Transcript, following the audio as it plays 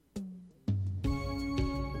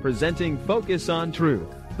presenting Focus on Truth,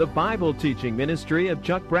 the Bible teaching ministry of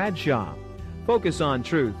Chuck Bradshaw. Focus on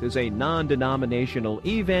Truth is a non-denominational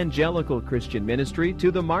evangelical Christian ministry to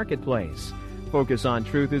the marketplace. Focus on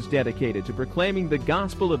Truth is dedicated to proclaiming the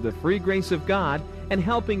gospel of the free grace of God and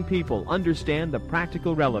helping people understand the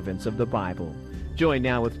practical relevance of the Bible. Join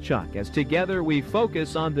now with Chuck as together we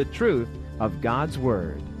focus on the truth of God's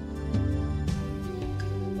Word.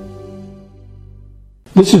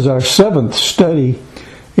 This is our seventh study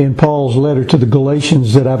in Paul's letter to the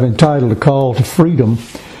Galatians that I've entitled A Call to Freedom.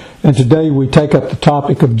 And today we take up the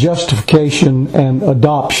topic of justification and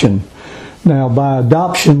adoption. Now, by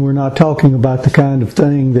adoption, we're not talking about the kind of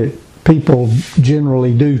thing that people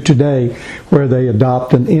generally do today, where they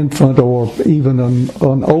adopt an infant or even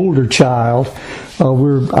an older child.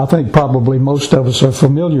 I think probably most of us are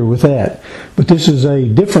familiar with that. But this is a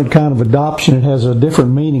different kind of adoption. It has a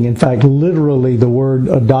different meaning. In fact, literally the word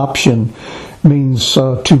adoption means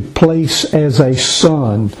to place as a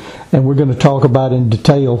son. And we're going to talk about in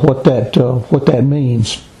detail what that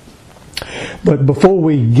means. But before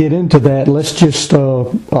we get into that, let's just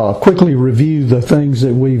quickly review the things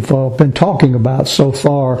that we've been talking about so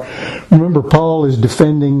far. Remember, Paul is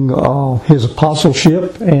defending his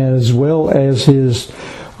apostleship as well as his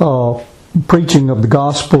preaching of the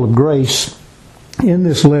gospel of grace in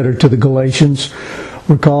this letter to the Galatians.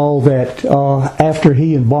 Recall that after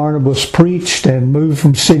he and Barnabas preached and moved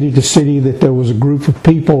from city to city, that there was a group of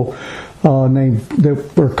people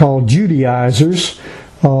that were called Judaizers,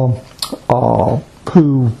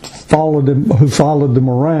 who followed them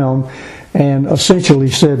around and essentially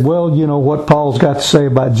said, well, you know, what Paul's got to say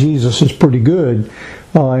about Jesus is pretty good,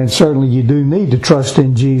 and certainly you do need to trust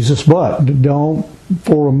in Jesus, but don't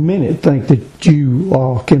for a minute think that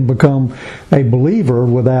you can become a believer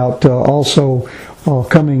without also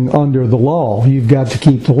coming under the law. You've got to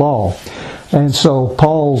keep the law. And so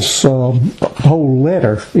Paul's whole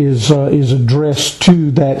letter is addressed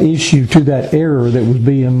to that issue, to that error that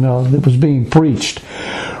was being preached.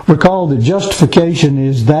 Recall that justification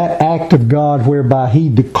is that act of God whereby He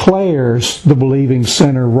declares the believing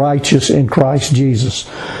sinner righteous in Christ Jesus.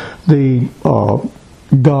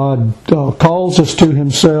 God calls us to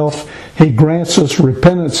Himself. He grants us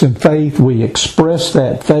repentance and faith. We express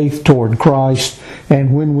that faith toward Christ,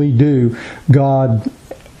 and when we do, God,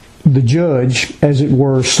 the judge, as it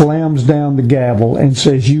were, slams down the gavel and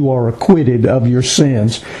says, you are acquitted of your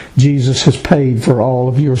sins. Jesus has paid for all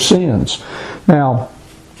of your sins. Now,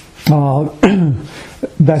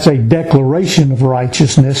 that's a declaration of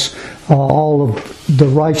righteousness. All of the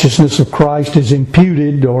righteousness of Christ is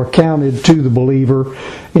imputed or counted to the believer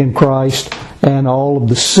in Christ, and all of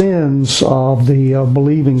the sins of the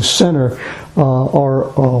believing sinner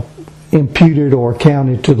are imputed or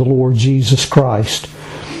counted to the Lord Jesus Christ.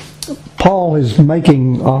 Paul is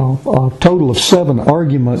making a total of 7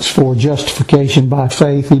 arguments for justification by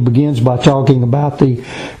faith. He begins by talking about the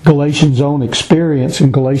Galatians' own experience.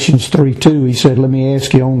 In Galatians 3:2, he said, let me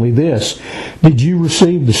ask you only this. Did you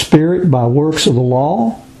receive the Spirit by works of the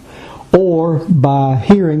law or by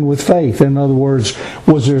hearing with faith? In other words,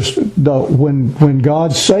 was there when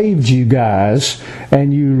God saved you guys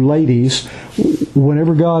and you ladies,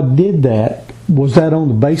 whenever God did that, was that on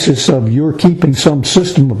the basis of your keeping some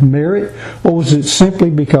system of merit, or was it simply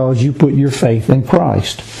because you put your faith in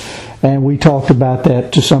Christ? And we talked about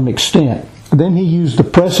that to some extent. Then he used the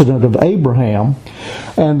precedent of Abraham,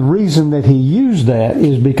 and the reason that he used that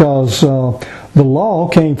is because the law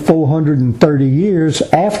came 430 years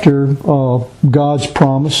after God's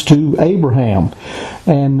promise to Abraham.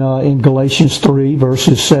 And in Galatians 3,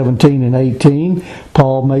 verses 17 and 18,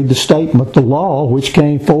 Paul made the statement, the law, which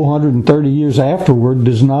came 430 years afterward,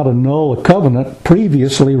 does not annul a covenant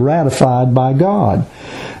previously ratified by God.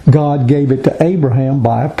 God gave it to Abraham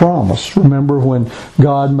by a promise. Remember when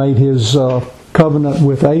God made His covenant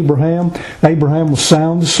with Abraham? Abraham was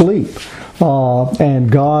sound asleep.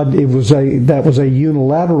 And God, that was a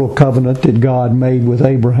unilateral covenant that God made with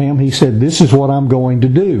Abraham. He said, this is what I'm going to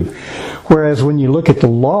do. Whereas when you look at the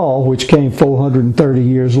law, which came 430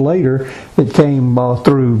 years later, it came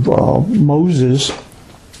through Moses.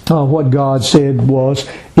 What God said was,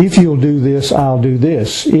 if you'll do this, I'll do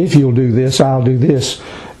this. If you'll do this, I'll do this.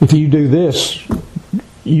 If you do this,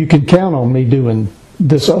 you can count on me doing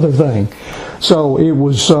this other thing. So it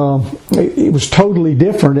was totally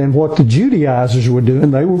different. And what the Judaizers were doing,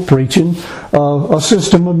 they were preaching a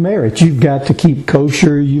system of merit. You've got to keep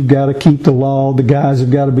kosher. You've got to keep the law. The guys have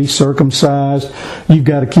got to be circumcised. You've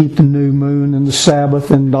got to keep the new moon and the Sabbath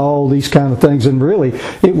and all these kind of things. And really,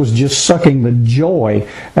 it was just sucking the joy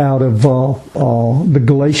out of the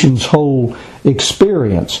Galatians' whole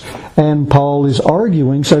experience. And Paul is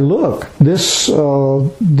arguing, say, look, this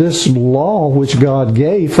law which God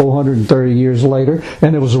gave 430 years later,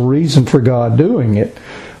 and there was a reason for God doing it,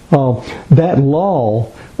 that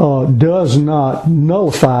law does not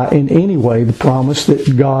nullify in any way the promise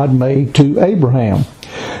that God made to Abraham.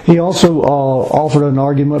 He also offered an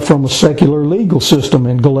argument from a secular legal system.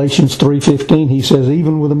 In Galatians 3:15, he says,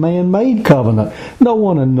 even with a man-made covenant, no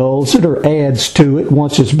one annuls it or adds to it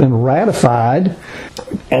once it's been ratified.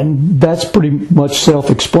 And that's pretty much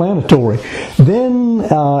self-explanatory. Then,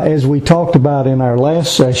 as we talked about in our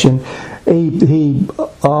last session, he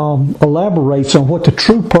elaborates on what the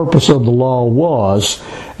true purpose of the law was.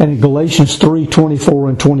 And in Galatians 3:24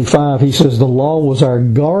 and 25, he says the law was our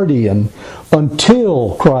guardian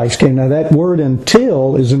until Christ came. Now that word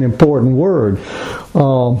 "until" is an important word.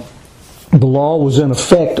 The law was in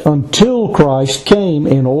effect until Christ came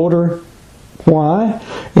in order... Why?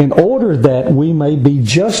 In order that we may be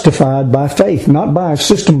justified by faith, not by a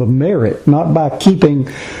system of merit, not by keeping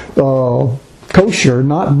kosher,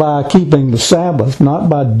 not by keeping the Sabbath, not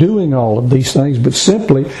by doing all of these things, but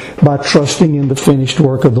simply by trusting in the finished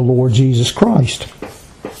work of the Lord Jesus Christ.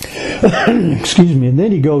 Excuse me. And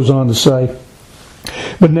then he goes on to say,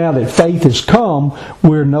 but now that faith has come,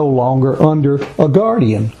 we're no longer under a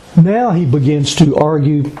guardian. Now he begins to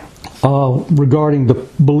argue regarding the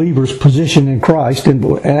believer's position in Christ, and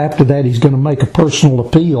after that he's going to make a personal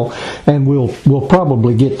appeal, and we'll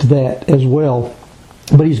probably get to that as well.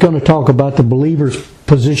 But he's going to talk about the believer's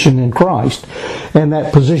position in Christ. And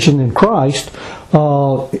that position in Christ,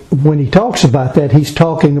 when he talks about that, he's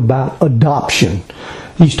talking about adoption.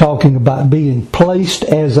 He's talking about being placed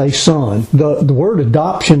as a son. The word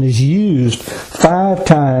adoption is used 5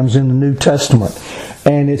 times in the New Testament.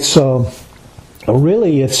 And it's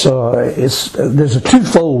there's a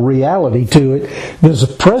twofold reality to it. There's a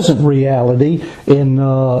present reality in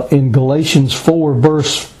Galatians 4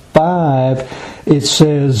 verse 5. It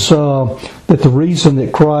says that the reason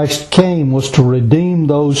that Christ came was to redeem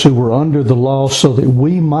those who were under the law so that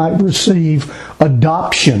we might receive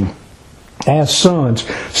adoption as sons.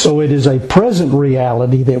 So it is a present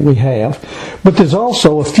reality that we have. But there's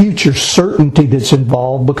also a future certainty that's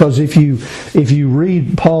involved, because if you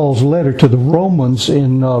read Paul's letter to the Romans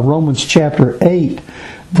in Romans chapter 8,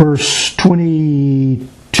 verse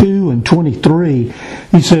 22 and 23,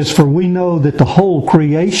 he says, for we know that the whole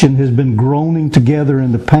creation has been groaning together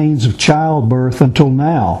in the pains of childbirth until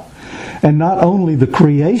now. And not only the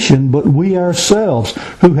creation, but we ourselves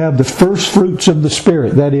who have the first fruits of the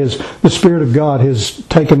Spirit. That is, the Spirit of God has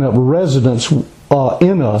taken up residence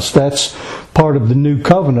in us. That's part of the new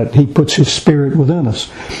covenant. He puts His Spirit within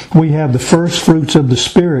us. We have the first fruits of the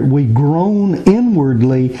Spirit. We groan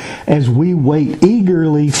inwardly as we wait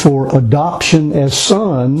eagerly for adoption as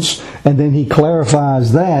sons. And then he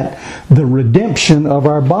clarifies that, the redemption of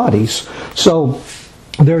our bodies. So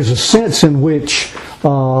there's a sense in which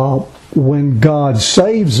when God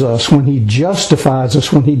saves us, when He justifies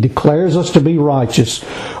us, when He declares us to be righteous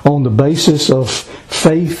on the basis of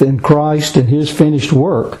faith in Christ and His finished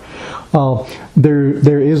work,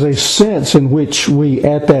 there is a sense in which we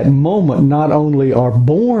at that moment not only are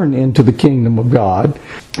born into the kingdom of God,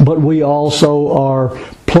 but we also are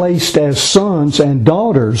placed as sons and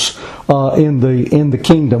daughters in the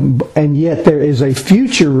kingdom. And yet there is a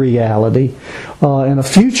future reality and a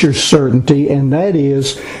future certainty, and that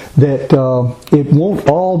is that it won't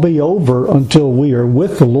all be over until we are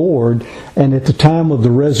with the Lord, and at the time of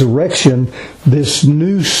the resurrection, this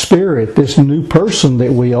new spirit, this new person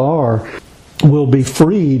that we are, will be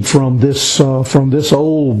freed from this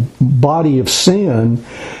old body of sin,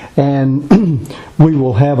 and we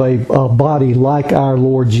will have a body like our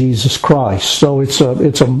Lord Jesus Christ. So it's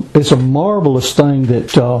a marvelous thing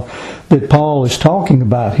that Paul is talking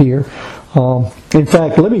about here. In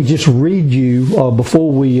fact, let me just read you,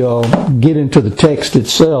 before we get into the text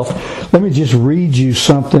itself, let me just read you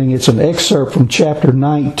something. It's an excerpt from chapter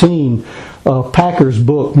 19 of Packer's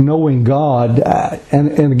book, Knowing God.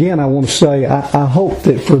 And again, I want to say, I hope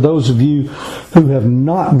that for those of you who have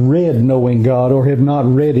not read Knowing God or have not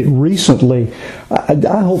read it recently,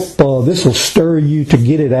 I hope this will stir you to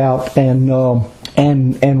get it out and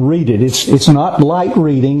read it. It's not light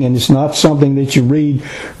reading, and it's not something that you read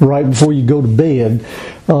right before you go to bed.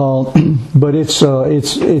 But it's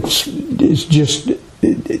just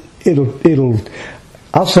it'll.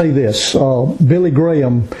 I'll say this: Billy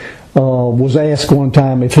Graham was asked one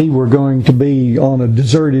time if he were going to be on a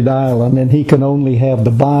deserted island and he could only have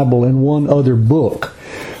the Bible and one other book.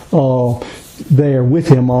 there with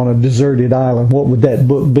him on a deserted island, what would that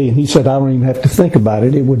book be? And he said, I don't even have to think about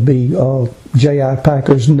it. It would be J.I.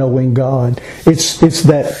 Packer's Knowing God. It's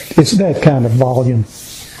that kind of volume.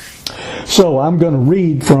 So I'm going to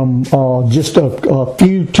read from just a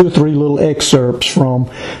few, 2 or 3 little excerpts from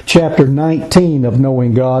chapter 19 of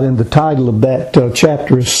Knowing God, and the title of that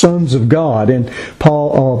chapter is Sons of God. And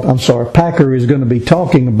Packer is going to be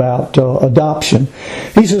talking about adoption.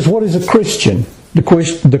 He says, what is a Christian?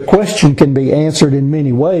 The question can be answered in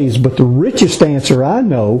many ways, but the richest answer I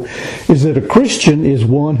know is that a Christian is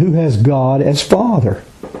one who has God as Father.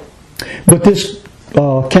 But this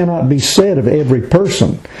cannot be said of every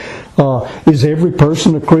person. Is every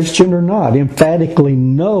person a Christian or not? Emphatically,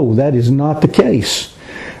 no, that is not the case.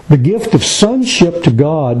 The gift of sonship to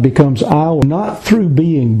God becomes ours not through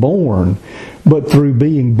being born, but through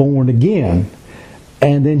being born again.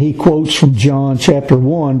 And then he quotes from John chapter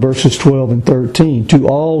 1, verses 12 and 13. To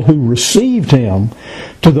all who received him,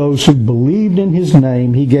 to those who believed in his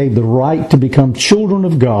name, he gave the right to become children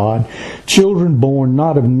of God, children born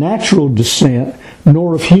not of natural descent,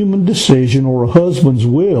 nor of human decision or a husband's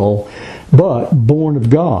will, but born of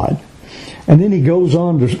God. And then he goes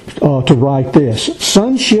on to write this.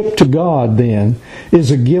 Sonship to God, then, is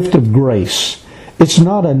a gift of grace. It's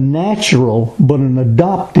not a natural, but an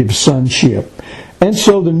adoptive sonship. And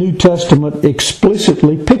so the New Testament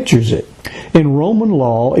explicitly pictures it. In Roman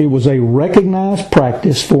law, it was a recognized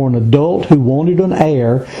practice for an adult who wanted an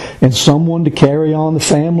heir and someone to carry on the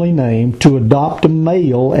family name to adopt a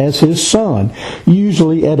male as his son,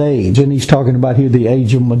 usually at age, and he's talking about here the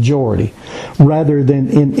age of majority, rather than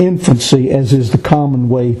in infancy as is the common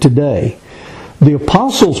way today. The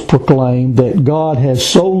apostles proclaim that God has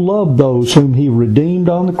so loved those whom he redeemed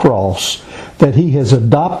on the cross that he has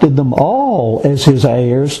adopted them all as his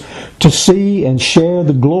heirs to see and share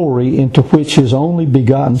the glory into which his only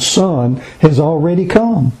begotten Son has already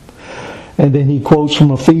come. And then he quotes from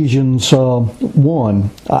Galatians 4,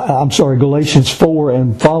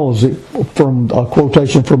 and follows it from a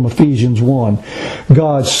quotation from Ephesians 1.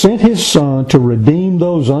 God sent his Son to redeem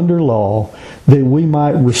those under law, that we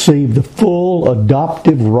might receive the full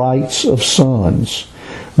adoptive rights of sons.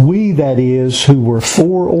 We, that is, who were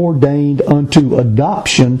foreordained unto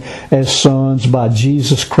adoption as sons by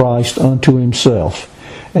Jesus Christ unto himself.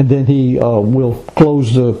 And then he will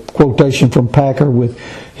close the quotation from Packer with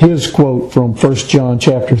his quote from 1 John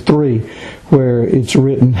chapter 3, where it's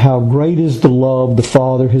written, how great is the love the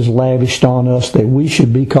Father has lavished on us that we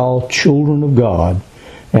should be called children of God.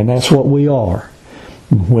 And that's what we are.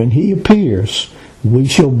 When he appears, we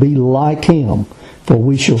shall be like him, for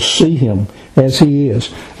we shall see him as he is.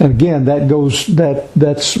 And again,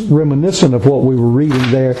 that's reminiscent of what we were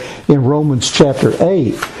reading there in Romans chapter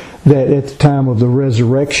 8, that at the time of the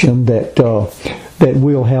resurrection that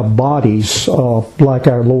we'll have bodies like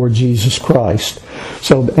our Lord Jesus Christ.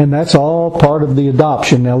 So, and that's all part of the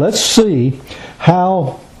adoption. Now let's see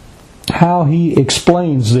how he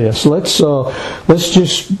explains this. Let's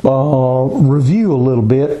just review a little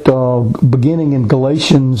bit, beginning in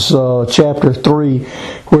Galatians chapter 3,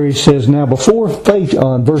 where he says, now before faith,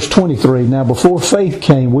 verse 23, now before faith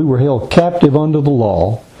came, we were held captive under the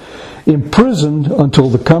law, imprisoned until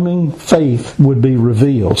the coming faith would be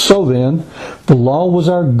revealed. So then, the law was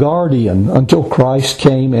our guardian until Christ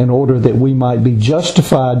came in order that we might be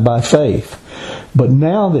justified by faith. But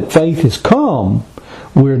now that faith has come,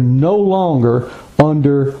 we're no longer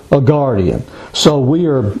under a guardian. So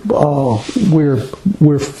we're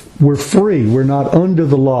free. We're not under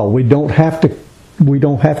the law. We don't have to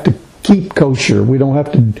keep kosher. We don't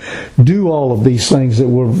have to do all of these things that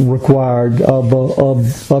were required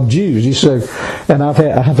of Jews. He said, and I've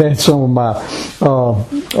had some of my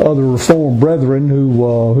other Reformed brethren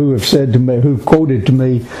who have said to me, who quoted to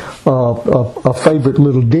me a favorite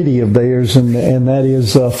little ditty of theirs, and that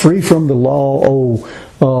is, free from the law,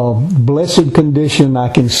 blessed condition, I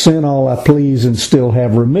can sin all I please and still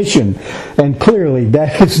have remission. And clearly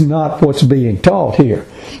that is not what's being taught here.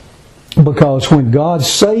 Because when God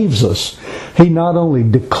saves us, he not only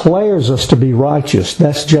declares us to be righteous,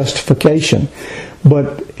 that's justification,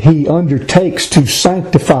 but he undertakes to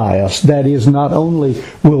sanctify us. That is, not only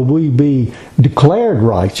will we be declared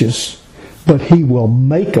righteous, but he will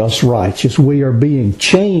make us righteous. We are being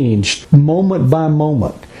changed moment by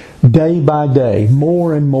moment, day by day,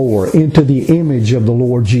 more and more into the image of the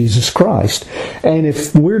Lord Jesus Christ. And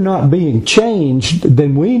if we're not being changed,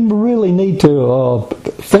 then we really need to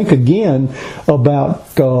think again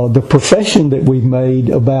about the profession that we've made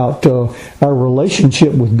about our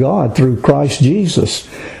relationship with God through Christ Jesus.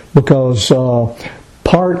 Because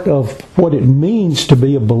part of what it means to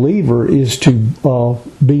be a believer is to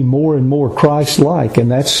be more and more Christ-like,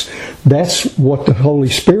 and that's what the Holy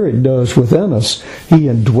Spirit does within us. He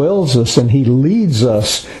indwells us and He leads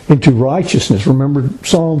us into righteousness. Remember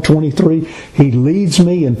Psalm 23? He leads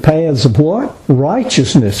me in paths of what?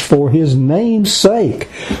 Righteousness for His name's sake.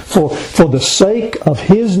 For the sake of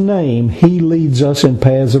His name, He leads us in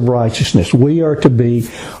paths of righteousness. We are to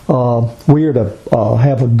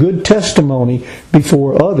have a good testimony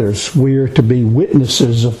before others. We are to be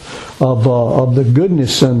witnesses of the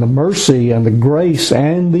goodness and the mercy and the grace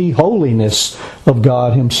and the holiness of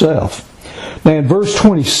God Himself. Now in verse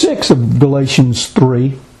 26 of Galatians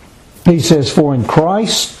 3, he says, "For in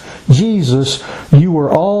Christ Jesus you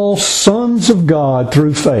are all sons of God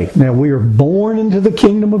through faith." Now we are born into the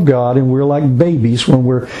kingdom of God, and we're like babies when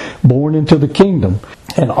we're born into the kingdom.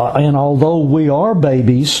 And although we are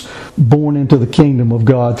babies born into the kingdom of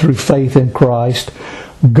God through faith in Christ,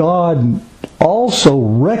 God also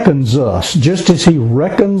reckons us, just as He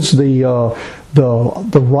reckons the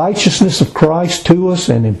righteousness of Christ to us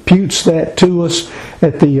and imputes that to us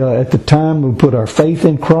at the time we put our faith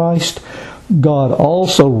in Christ. God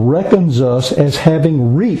also reckons us as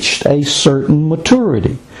having reached a certain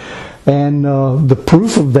maturity. And the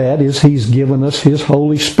proof of that is He's given us His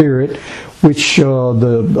Holy Spirit, which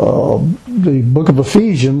the book of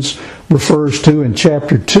Ephesians refers to in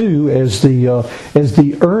chapter 2 as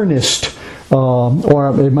the earnest,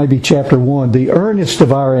 or it may be chapter 1, the earnest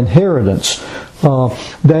of our inheritance.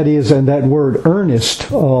 That is, and that word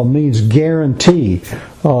earnest means guarantee.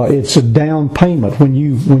 It's a down payment. When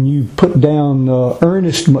you put down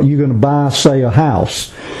earnest, you're going to buy, say, a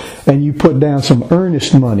house, and you put down some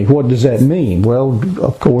earnest money. What does that mean? Well,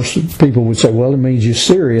 of course, people would say, well, it means you're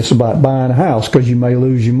serious about buying a house because you may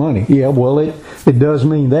lose your money. Yeah, well, it does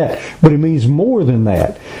mean that. But it means more than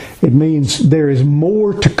that. It means there is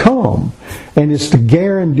more to come. And it's the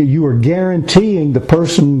guarantee. You are guaranteeing the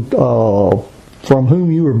person from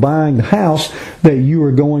whom you are buying the house that you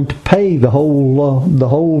are going to pay the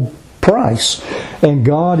whole price, and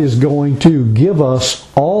God is going to give us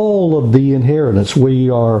all of the inheritance. We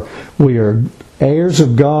are heirs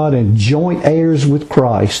of God and joint heirs with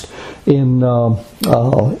Christ in our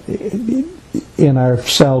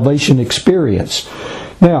salvation experience.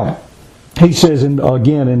 Now, he says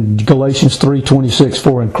again in Galatians 3:26,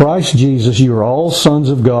 "For in Christ Jesus you are all sons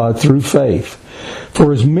of God through faith.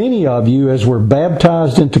 For as many of you as were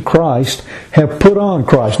baptized into Christ have put on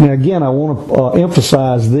Christ." Now again, I want to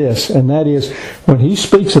emphasize this, and that is when he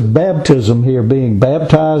speaks of baptism here, being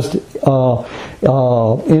baptized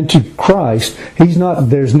into Christ,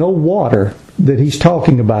 there's no water that he's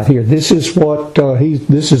talking about here. This is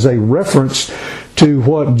this is a reference to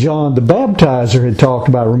what John the Baptizer had talked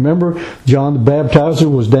about. Remember, John the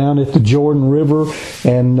Baptizer was down at the Jordan River,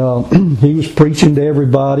 and he was preaching to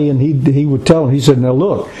everybody, and he would tell them, he said, "Now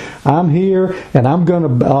look, I'm here, and I'm going to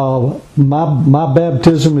my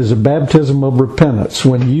baptism is a baptism of repentance.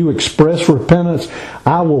 When you express repentance,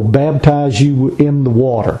 I will baptize you in the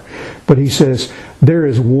water." But he says, "There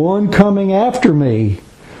is one coming after me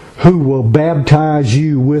who will baptize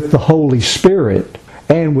you with the Holy Spirit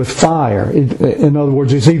and with fire." In other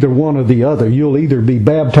words, it's either one or the other. You'll either be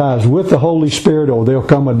baptized with the Holy Spirit, or there'll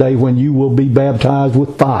come a day when you will be baptized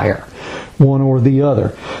with fire. One or the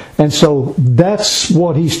other. And so that's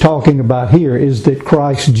what he's talking about here, is that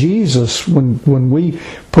Christ Jesus, when we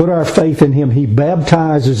put our faith in Him, He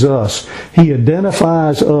baptizes us. He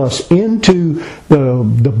identifies us into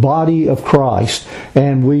the body of Christ.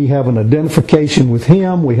 And we have an identification with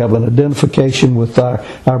Him. We have an identification with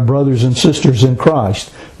our brothers and sisters in Christ.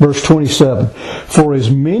 Verse 27, "For as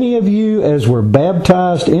many of you as were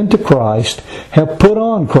baptized into Christ have put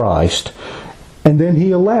on Christ." And then he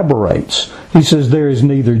elaborates. He says, "There is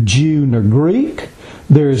neither Jew nor Greek.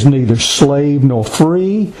 There is neither slave nor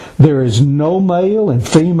free. There is no male and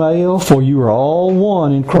female, for you are all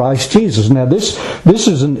one in Christ Jesus." Now this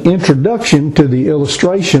is an introduction to the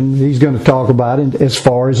illustration he's going to talk about as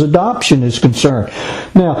far as adoption is concerned.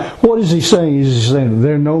 Now, what is he saying? Is he saying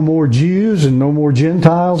there are no more Jews and no more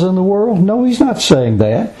Gentiles in the world? No, he's not saying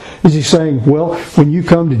that. Is he saying, well, when you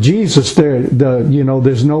come to Jesus,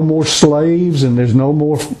 there's no more slaves and there's no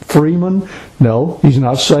more freemen? No, he's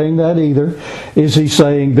not saying that either. Is he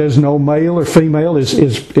saying there's no male or female?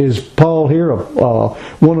 Is Paul here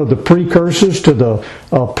one of the precursors to the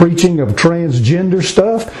preaching of transgender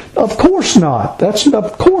stuff? Of course not.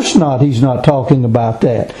 Of course not. He's not talking about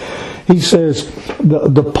that. He says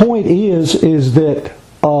the point is that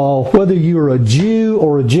whether you're a Jew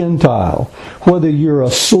or a Gentile, whether you're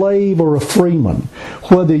a slave or a freeman,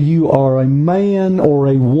 whether you are a man or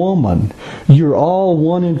a woman, you're all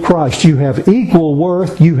one in Christ. You have equal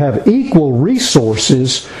worth. You have equal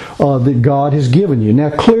resources that God has given you.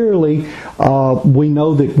 Now, clearly, we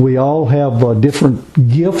know that we all have different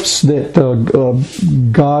gifts that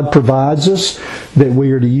God provides us that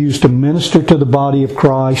we are to use to minister to the body of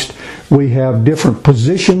Christ. We have different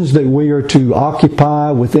positions that we are to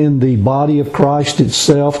occupy within the body of Christ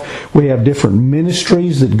itself. We have different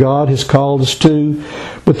ministries that God has called us to.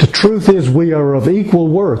 But the truth is we are of equal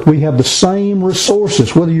worth. We have the same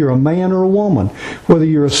resources, whether you're a man or a woman, whether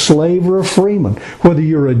you're a slave or a freeman, whether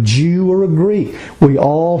you're a Jew or a Greek. We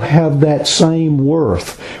all have that same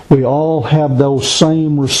worth. We all have those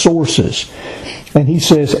same resources. And he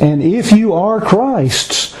says, and if you are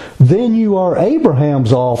Christ's, then you are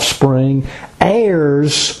Abraham's offspring,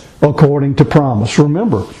 heirs according to promise.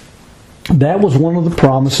 Remember, that was one of the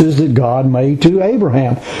promises that God made to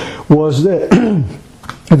Abraham, was that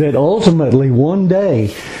that ultimately one day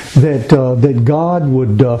that God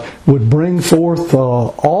would bring forth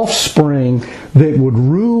offspring that would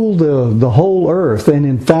rule the whole earth. And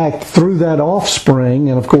in fact, through that offspring,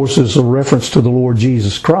 and of course is a reference to the Lord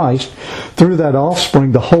Jesus Christ, through that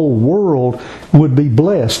offspring the whole world would be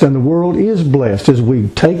blessed. And the world is blessed as we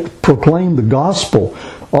proclaim the gospel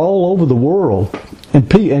all over the world.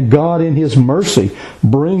 And God in His mercy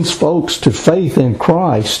brings folks to faith in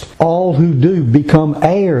Christ. All who do become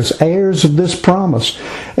heirs of this promise.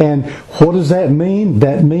 And what does that mean?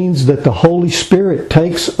 That means that the Holy Spirit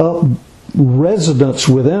takes up residence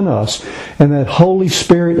within us, and that Holy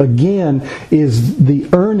Spirit again is the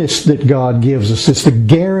earnest that God gives us. It's the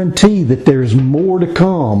guarantee that there's more to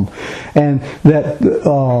come, and that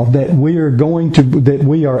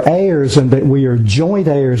we are heirs, and that we are joint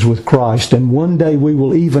heirs with Christ, and one day we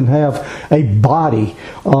will even have a body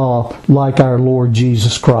like our Lord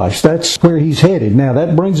Jesus Christ. That's where He's headed. Now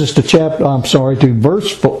that brings us to chapter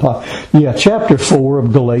 4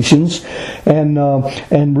 of Galatians,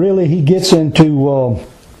 and really he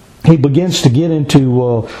begins to get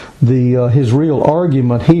into his real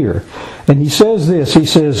argument here. And he says this, he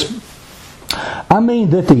says, I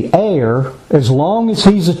mean that the heir, as long as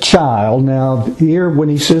he's a child, now here when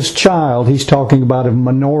he says child, he's talking about a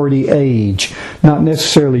minority age, not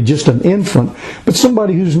necessarily just an infant, but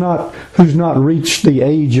somebody who's not reached the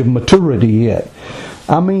age of maturity yet.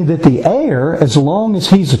 I mean that the heir, as long as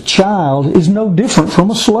he's a child, is no different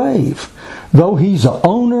from a slave, though he's the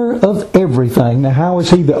owner of everything. Now, how is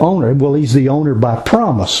he the owner? Well, he's the owner by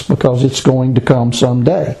promise, because it's going to come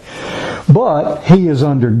someday. But he is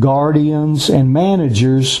under guardians and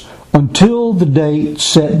managers until the date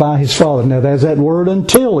set by his father. Now, there's that word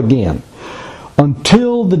until again.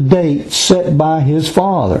 Until the date set by his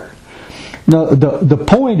father. Now, the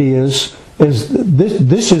point is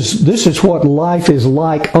this is what life is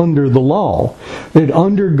like under the law. That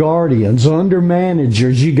under guardians, under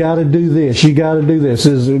managers, you got to do this, you got to do this.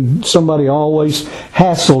 Is somebody always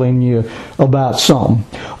hassling you about something?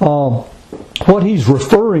 What he's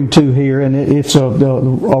referring to here, and it's a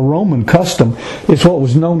Roman custom, is what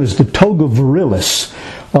was known as the toga virilis,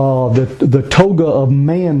 the toga of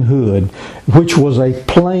manhood, which was a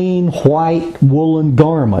plain white woolen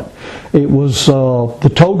garment. It was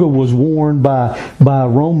the toga was worn by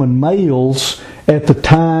Roman males at the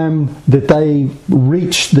time that they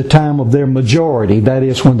reached the time of their majority. That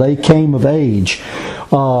is, when they came of age.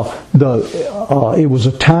 It was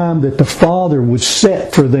a time that the father was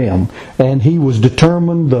set for them, and he was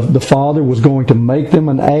determined. The father was going to make them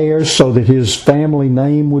an heir so that his family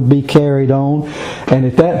name would be carried on, and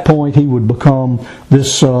at that point he would become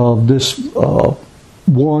this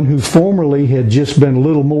one who formerly had just been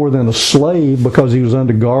little more than a slave because he was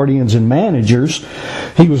under guardians and managers.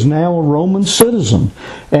 He was now a Roman citizen,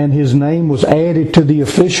 and his name was added to the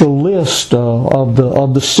official list of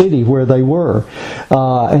the city where they were.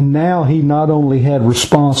 And now he not only had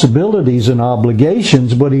responsibilities and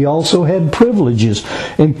obligations, but he also had privileges,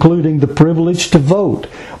 including the privilege to vote.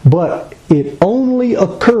 But it only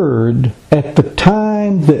occurred at the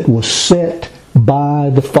time that was set by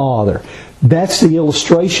the Father. That's the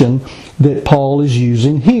illustration that Paul is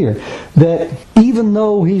using here. That even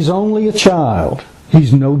though he's only a child,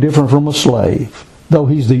 he's no different from a slave. Though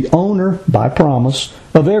he's the owner, by promise,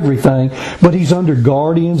 of everything, but he's under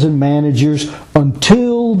guardians and managers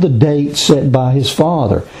until the date set by his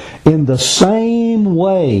Father. In the same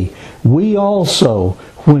way, we also,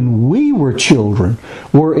 when we were children,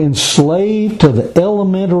 were enslaved to the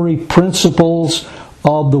elementary principles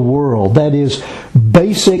of the world. That is,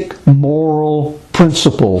 basic moral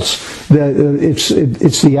principles.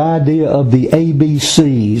 It's the idea of the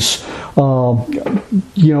ABCs.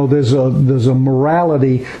 There's a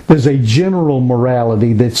morality. There's a general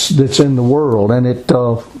morality that's in the world, and it,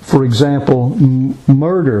 for example,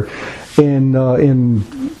 murder in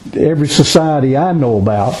every society I know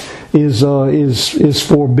about is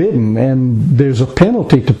forbidden, and there's a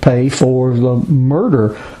penalty to pay for the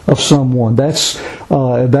murder of someone. That's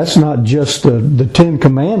not just the Ten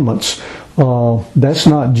Commandments. That's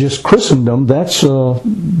not just Christendom. That's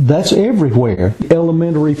everywhere.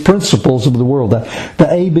 Elementary principles of the world, the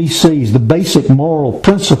ABCs, the basic moral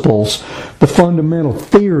principles, the fundamental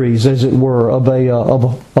theories, as it were, of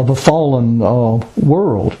a fallen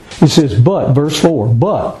world. It says, but verse 4.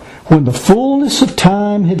 But when the fullness of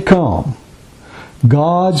time had come,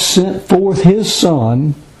 God sent forth His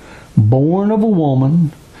Son, born of a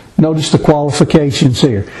woman. Notice the qualifications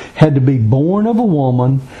here. Had to be born of a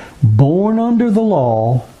woman, born under the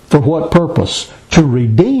law. For what purpose? To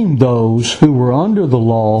redeem those who were under the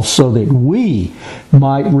law, so that we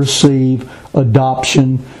might receive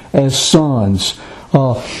adoption as sons.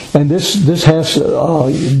 And this has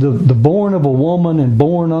the born of a woman and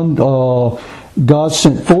born under. God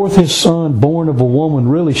sent forth His Son, born of a woman,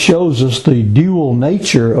 really shows us the dual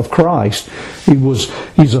nature of Christ. He's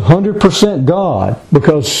 100% God,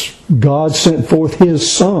 because God sent forth His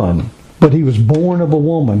Son, but He was born of a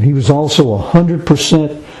woman. He was also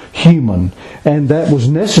 100% human, and that was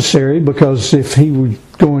necessary, because if He were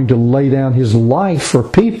going to lay down His life for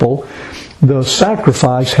people, the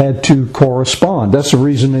sacrifice had to correspond. That's the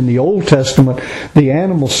reason in the Old Testament the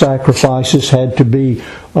animal sacrifices had to be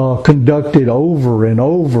conducted over and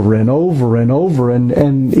over and over and over,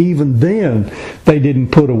 and even then they didn't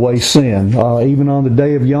put away sin. Even on the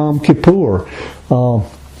day of Yom Kippur,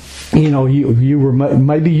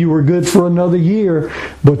 you were good for another year,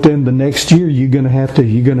 but then the next year you're going to have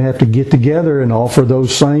to get together and offer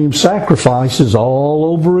those same sacrifices all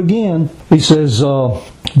over again. He says,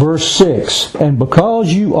 verse 6, and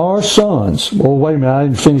because you are sons. Well, wait a minute, I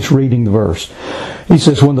didn't finish reading the verse. He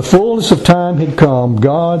says, when the fullness of time had come,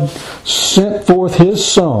 God sent forth His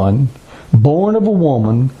Son, born of a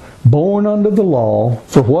woman, born under the law.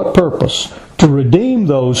 For what purpose? To redeem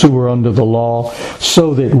those who were under the law,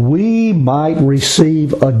 so that we might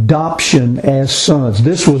receive adoption as sons.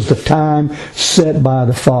 This was the time set by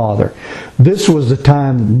the Father. This was the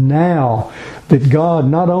time now that God,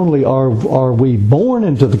 not only are we born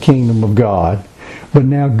into the kingdom of God, but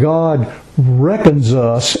now God reckons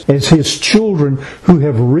us as His children who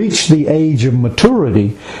have reached the age of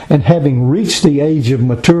maturity, and having reached the age of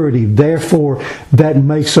maturity, therefore that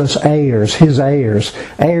makes us heirs, His heirs,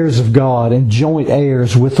 heirs of God, and joint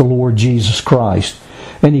heirs with the Lord Jesus Christ.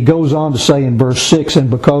 And he goes on to say in verse 6, and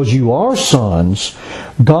because you are sons,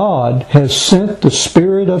 God has sent the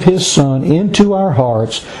Spirit of His Son into our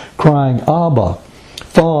hearts, crying, Abba,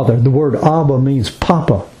 Father. The word Abba means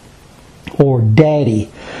Papa or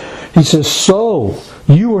Daddy. He says, so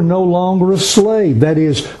you are no longer a slave. That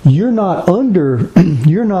is, you're not under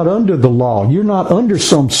the law. You're not under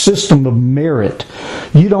some system of merit.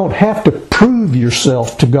 You don't have to prove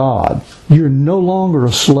yourself to God. You're no longer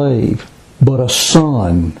a slave, but a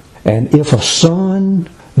son. And if a son,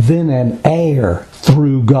 then an heir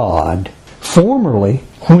through God. Formerly,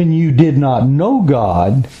 when you did not know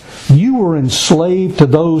God, you were enslaved to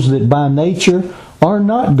those that by nature are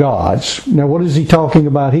not God's. Now, what is he talking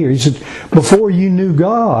about here? He said, before you knew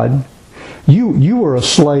God, you were a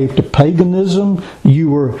slave to paganism.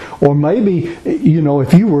 You were, or maybe,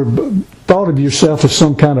 if you were thought of yourself as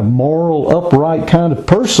some kind of moral, upright kind of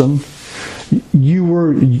person, you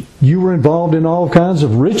were involved in all kinds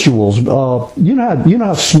of rituals. You know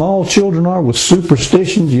how small children are with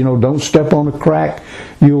superstitions. Don't step on a crack,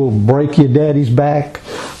 you'll break your daddy's back.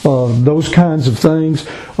 Those kinds of things.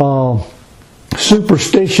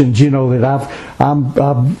 Superstitions, that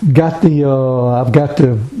I've got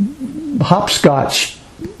the hopscotch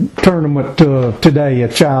tournament today. A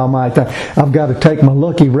child might think I've got to take my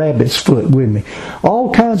lucky rabbit's foot with me.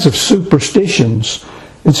 All kinds of superstitions.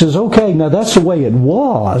 It says, okay, now that's the way it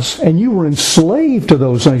was, and you were enslaved to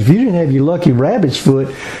those things. If you didn't have your lucky rabbit's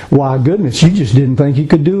foot, why goodness, you just didn't think you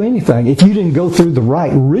could do anything. If you didn't go through the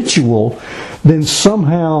right ritual, then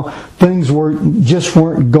somehow things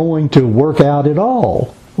weren't going to work out at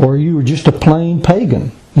all, or you were just a plain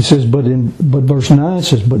pagan. He says, but verse 9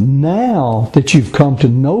 says, but now that you've come to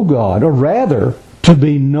know God, or rather, to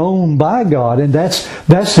be known by God. And that's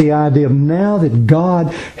the idea of now that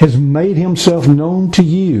God has made Himself known to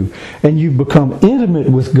you and you've become intimate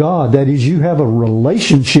with God. That is, you have a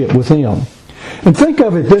relationship with Him. And think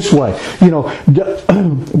of it this way.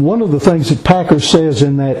 One of the things that Packer says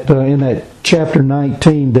in that chapter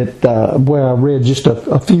 19 that where I read just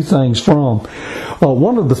a few things from,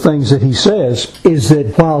 one of the things that he says is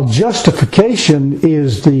that while justification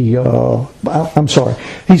is he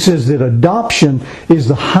says that adoption is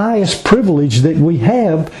the highest privilege that we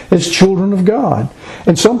have as children of God.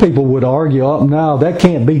 And some people would argue, oh, no, that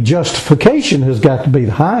can't be. Justification has got to be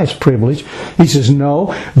the highest privilege. He says,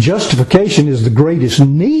 no, justification is the greatest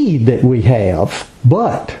need that we have,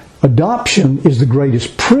 but adoption is the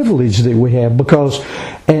greatest privilege that we have, because,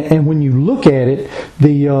 and when you look at it,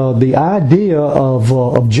 the idea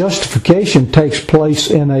of justification takes place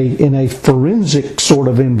in a forensic sort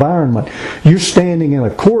of environment. You're standing in a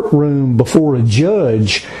courtroom before a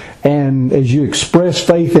judge, and as you express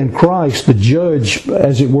faith in Christ, the judge,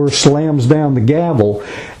 as it were, slams down the gavel,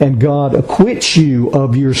 and God acquits you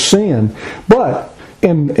of your sin. But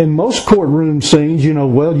in most courtroom scenes,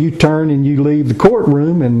 you turn and you leave the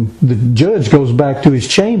courtroom, and the judge goes back to his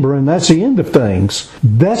chamber, and that's the end of things.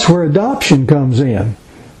 That's where adoption comes in.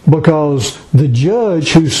 Because the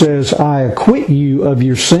judge who says, I acquit you of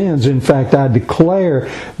your sins, in fact, I declare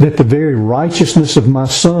that the very righteousness of my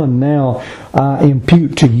Son now I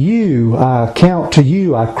impute to you, I account to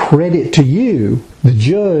you, I credit to you. The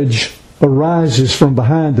judge arises from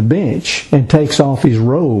behind the bench and takes off his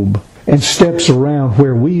robe and steps around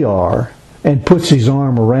where we are and puts his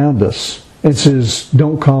arm around us and says,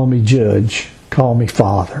 don't call me judge, call me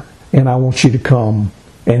Father, and I want you to come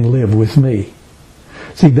and live with me.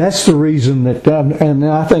 See, that's the reason that, and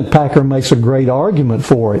I think Packer makes a great argument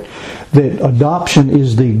for it, that adoption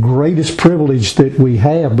is the greatest privilege that we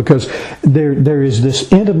have, because there is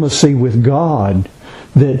this intimacy with God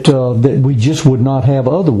that we just would not have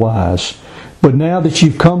otherwise. But now that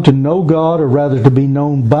you've come to know God, or rather to be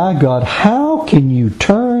known by God, how can you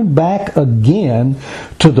turn back again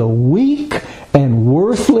to the weak and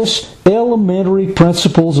worthless elementary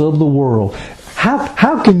principles of the world?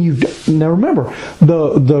 How can you... Now remember,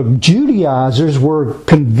 the Judaizers were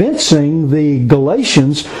convincing the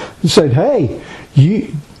Galatians and said, hey,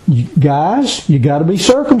 you guys, you got to be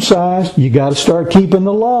circumcised. You got to start keeping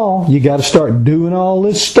the law. You got to start doing all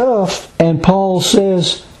this stuff. And Paul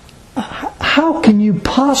says, how can you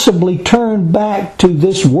possibly turn back to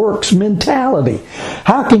this works mentality?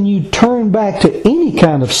 How can you turn back to any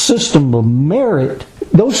kind of system of merit?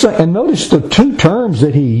 Those things, and notice the two terms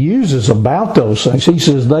that he uses about those things. He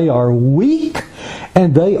says they are weak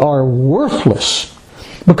and they are worthless,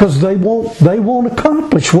 because they won't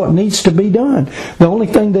accomplish what needs to be done. The only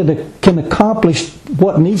thing that can accomplish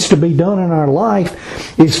what needs to be done in our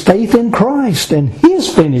life is faith in Christ and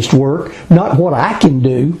His finished work, not what I can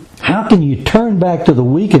do. How can you turn back to the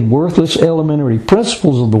weak and worthless elementary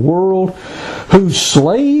principles of the world, whose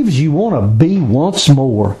slaves you want to be once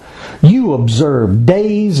more? You observe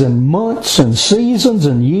days and months and seasons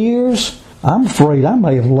and years. I'm afraid I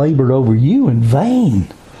may have labored over you in vain.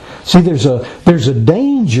 See, there's a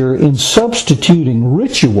danger in substituting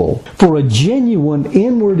ritual for a genuine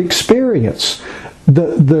inward experience.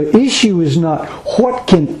 The issue is not, what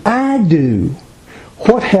can I do?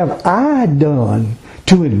 What have I done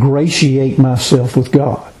to ingratiate myself with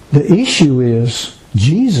God? The issue is,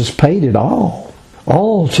 Jesus paid it all.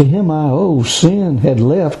 All to Him I owe. Sin had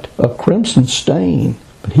left a crimson stain,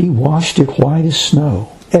 but He washed it white as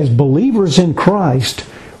snow. As believers in Christ,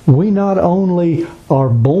 we not only are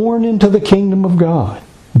born into the kingdom of God,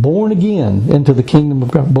 born again into the kingdom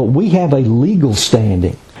of God, but we have a legal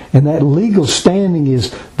standing. And that legal standing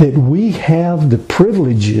is that we have the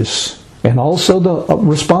privileges and also the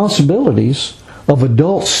responsibilities of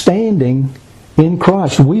adult standing in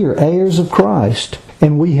Christ. We are heirs of Christ,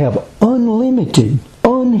 and we have unlimited,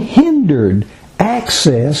 unhindered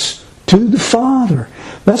access to the Father.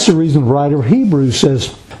 That's the reason the writer of Hebrews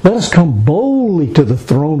says, let us come boldly to the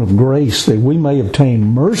throne of grace, that we may obtain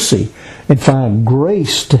mercy and find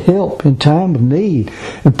grace to help in time of need.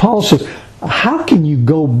 And Paul says, how can you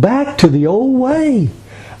go back to the old way?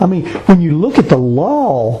 I mean, when you look at the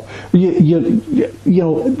law, you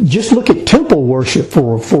know, just look at temple worship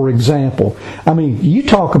for example. I mean, you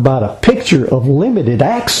talk about a picture of limited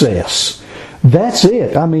access. That's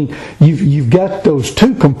it. I mean, you've got those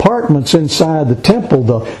two compartments inside the temple,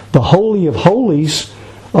 the Holy of Holies,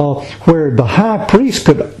 where the high priest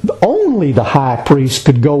only the high priest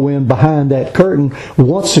could go in behind that curtain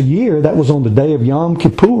once a year. That was on the day of Yom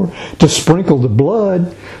Kippur, to sprinkle the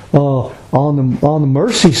blood on the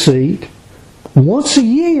mercy seat once a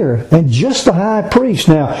year, and just the high priest.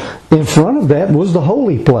 Now, in front of that was the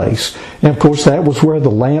holy place. And of course, that was where the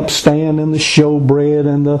lampstand and the showbread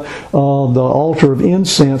and the altar of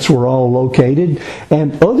incense were all located.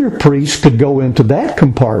 And other priests could go into that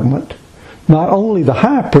compartment. Not only the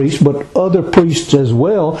high priest, but other priests as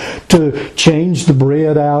well, to change the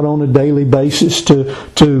bread out on a daily basis, to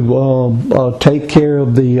take care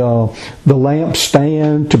of the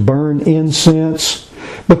lampstand, to burn incense.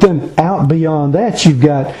 But then out beyond that, you've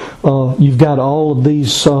got all of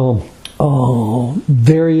these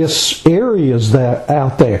various areas that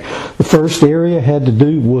out there. The first area had to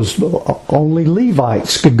do was only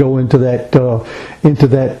Levites could go into that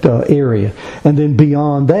area, and then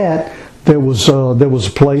beyond that, there was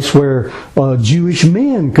a place where Jewish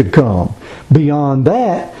men could come. Beyond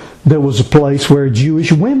that, there was a place where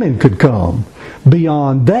Jewish women could come.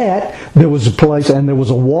 Beyond that, there was a place, and there was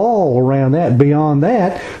a wall around that. Beyond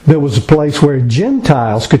that, there was a place where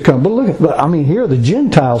Gentiles could come. But look, here are the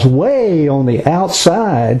Gentiles way on the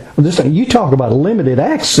outside. You talk about limited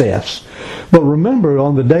access. But remember,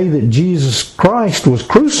 on the day that Jesus Christ was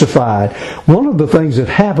crucified, one of the things that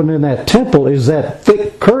happened in that temple is that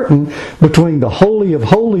thick curtain between the Holy of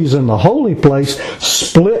Holies and the holy place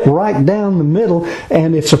split right down the middle,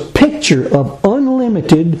 and it's a picture of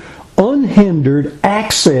unlimited, unhindered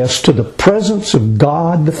access to the presence of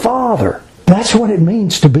God the Father. That's what it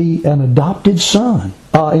means to be an adopted son.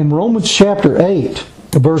 In Romans chapter 8,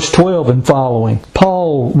 verse 12 and following,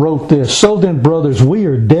 Paul wrote this: "So then, brothers, we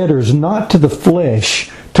are debtors not to the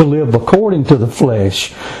flesh, to live according to the flesh.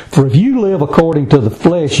 For if you live according to the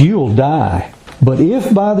flesh, you'll die. But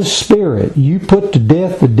if by the Spirit you put to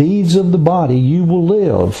death the deeds of the body, you will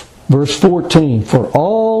live." Verse 14, "For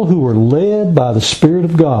all who are led by the Spirit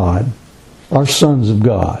of God are sons of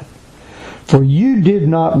God. For you did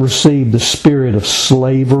not receive the spirit of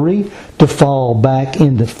slavery to fall back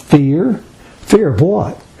into fear." Fear of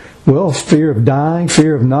what? Well, fear of dying,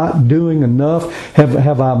 fear of not doing enough.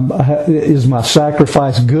 Is my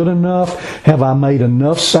sacrifice good enough? Have I made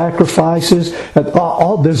enough sacrifices?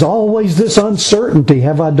 There's always this uncertainty.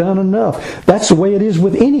 Have I done enough? That's the way it is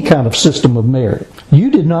with any kind of system of merit.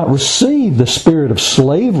 You did not receive the spirit of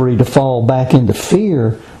slavery to fall back into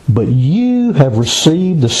fear, but you have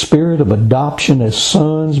received the spirit of adoption as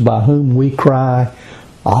sons, by whom we cry,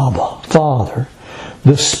 "Abba, Father."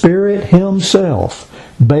 The Spirit Himself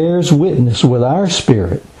bears witness with our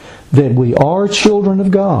spirit that we are children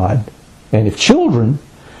of God. And if children,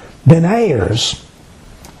 then heirs.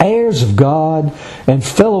 Heirs of God and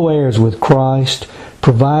fellow heirs with Christ,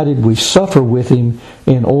 provided we suffer with Him,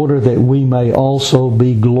 in order that we may also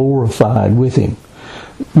be glorified with Him.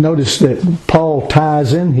 Notice that Paul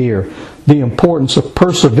ties in here the importance of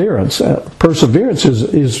perseverance. Perseverance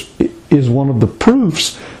is one of the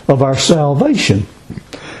proofs of our salvation.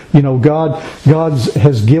 God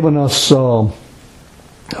has given us the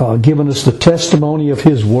testimony of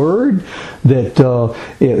His Word, that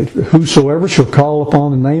whosoever shall call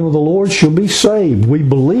upon the name of the Lord shall be saved. We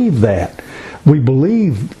believe that. We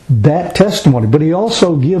believe that testimony. But He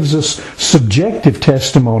also gives us subjective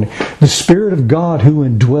testimony. The Spirit of God who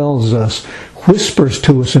indwells us whispers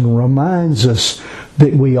to us and reminds us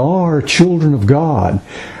that we are children of God.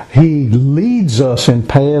 He leads us in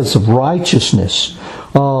paths of righteousness.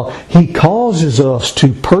 He causes us to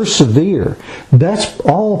persevere. That's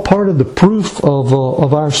all part of the proof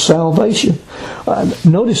of our salvation.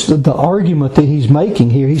 Notice the argument that he's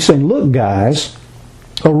making here. He's saying, look, guys,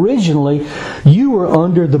 originally you were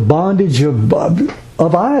under the bondage of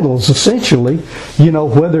idols, essentially.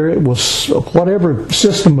 Whether it was whatever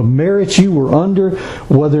system of merit you were under,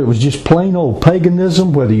 whether it was just plain old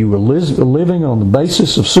paganism, whether you were living on the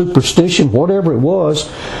basis of superstition, whatever it was,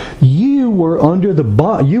 you were under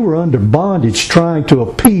bondage, trying to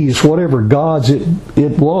appease whatever gods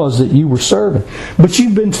it was that you were serving. But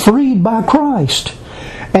you've been freed by Christ.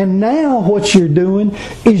 And now what you're doing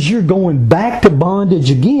is you're going back to bondage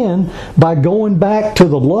again by going back to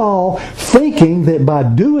the law, thinking that by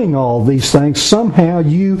doing all these things, somehow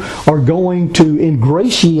you are going to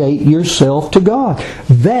ingratiate yourself to God.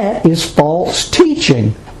 That is false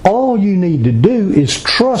teaching. All you need to do is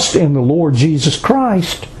trust in the Lord Jesus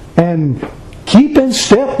Christ and keep in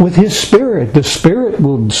step with His Spirit. The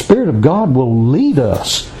Spirit of God will lead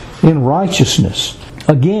us in righteousness.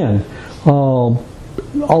 Again,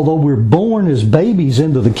 although we're born as babies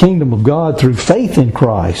into the kingdom of God through faith in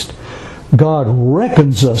Christ, God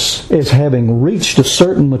reckons us as having reached a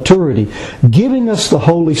certain maturity, giving us the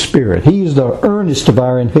Holy Spirit. He is the earnest of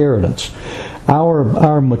our inheritance.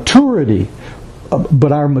 Our maturity,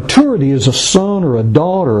 but our maturity as a son or a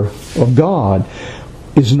daughter of God,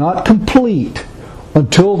 is not complete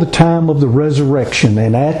until the time of the resurrection.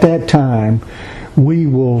 And at that time, we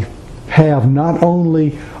will have not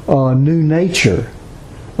only a new nature,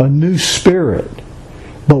 a new spirit,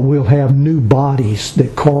 but we'll have new bodies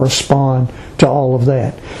that correspond to all of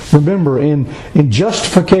that. Remember, in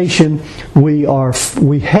justification, we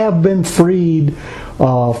have been freed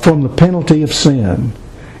from the penalty of sin.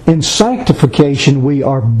 In sanctification, we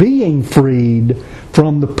are being freed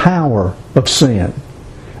from the power of sin.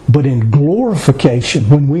 But in glorification,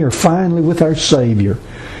 when we are finally with our Savior,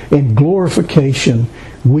 in glorification,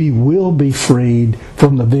 we will be freed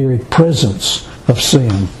from the very presence of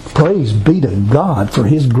sin. Praise be to God for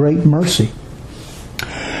His great mercy.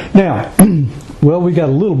 Now, well, we got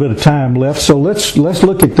a little bit of time left, so let's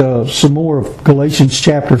look at some more of Galatians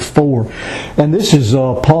chapter 4. And this is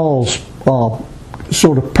Paul's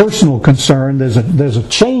sort of personal concern. There's a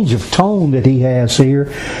change of tone that he has here.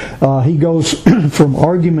 He goes from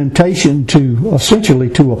argumentation to essentially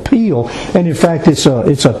to appeal, and in fact, it's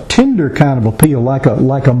a tender kind of appeal, like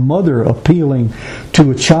a mother appealing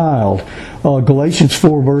to a child. Galatians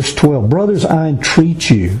 4 verse 12. Brothers, I entreat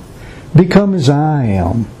you, become as I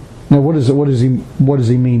am. Now, what does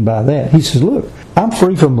he mean by that? He says, look, I'm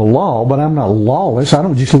free from the law, but I'm not lawless. I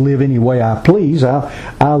don't just live any way I please.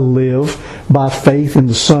 I live by faith in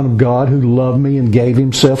the Son of God who loved me and gave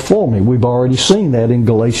Himself for me. We've already seen that in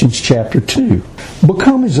Galatians chapter 2.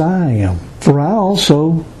 Become as I am, for I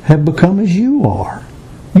also have become as you are.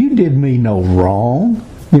 You did me no wrong.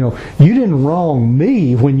 You didn't wrong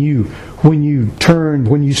me when you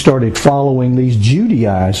started following these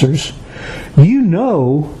Judaizers.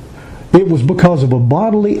 It was because of a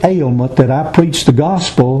bodily ailment that I preached the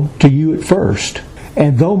gospel to you at first.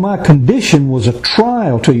 And though my condition was a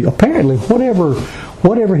trial to you, apparently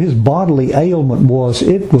whatever his bodily ailment was,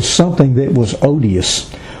 it was something that was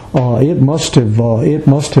odious. It must have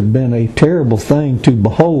been a terrible thing to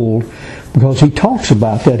behold, because he talks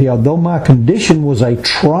about that. Though my condition was a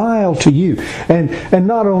trial to you, and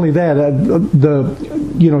not only that,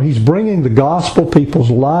 he's bringing the gospel. People's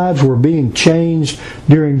lives were being changed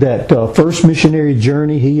during that first missionary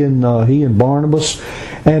journey. He and Barnabas,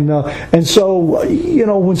 and so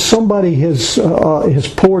when somebody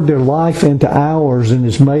has poured their life into ours and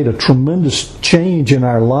has made a tremendous change in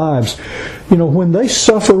our lives, when they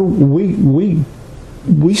suffer, we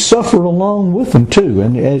suffer along with them too,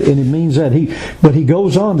 and it means that but he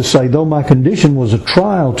goes on to say, though my condition was a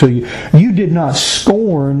trial to you, you did not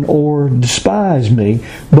scorn or despise me,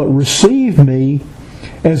 but received me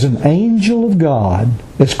as an angel of God,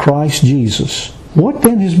 as Christ Jesus. What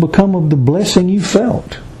then has become of the blessing you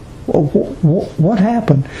felt? What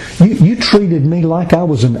happened? You treated me like I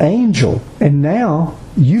was an angel, and now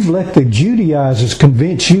you've let the Judaizers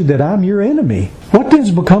convince you that I'm your enemy. What then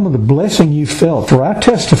has become of the blessing you felt? For I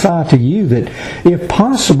testify to you that, if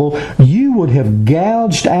possible, you would have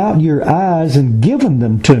gouged out your eyes and given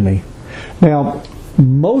them to me. Now,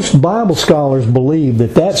 most Bible scholars believe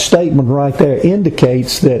that statement right there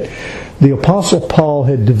indicates that the Apostle Paul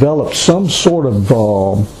had developed some sort of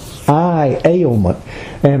eye ailment,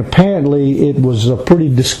 and apparently it was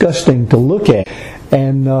pretty disgusting to look at.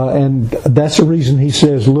 And that's the reason he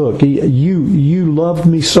says, look, you loved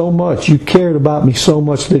me so much, you cared about me so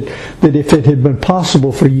much that if it had been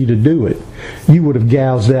possible for you to do it, you would have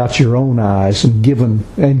gouged out your own eyes and given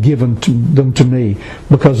them to me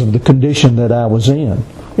because of the condition that I was in.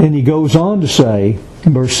 And he goes on to say,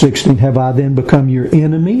 in verse 16, have I then become your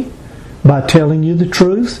enemy by telling you the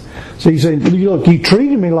truth? So he's saying, look, you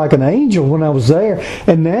treated me like an angel when I was there,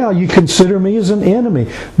 and now you consider me as an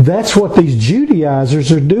enemy. That's what these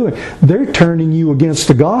Judaizers are doing. They're turning you against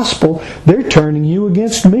the gospel. They're turning you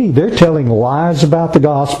against me. They're telling lies about the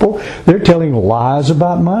gospel. They're telling lies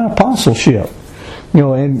about my apostleship.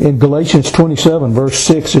 In Galatians 27 verse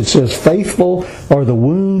 6 it says, faithful are the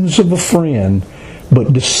wounds of a friend,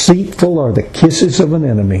 but deceitful are the kisses of an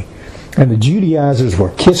enemy. And the Judaizers were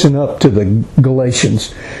kissing up to the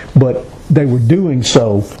Galatians, but they were doing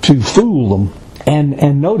so to fool them.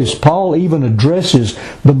 And notice, Paul even addresses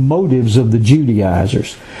the motives of the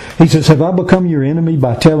Judaizers. He says, have I become your enemy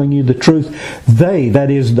by telling you the truth? They,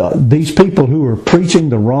 that is, these people who are preaching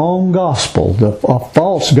the wrong gospel, a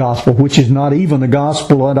false gospel, which is not even a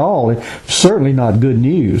gospel at all, it's certainly not good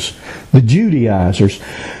news. The Judaizers,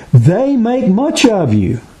 they make much of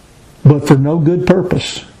you, but for no good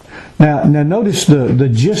purpose. Now notice the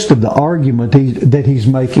gist of the argument that he's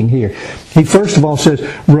making here. He first of all says,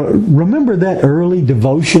 remember that early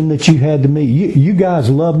devotion that you had to me? You guys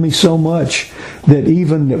loved me so much that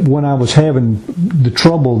even when I was having the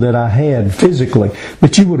trouble that I had physically,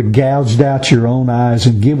 that you would have gouged out your own eyes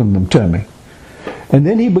and given them to me. And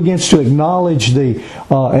then he begins to acknowledge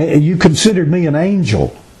you considered me an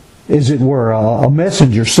angel, as it were, a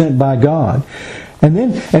messenger sent by God. And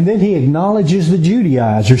then he acknowledges the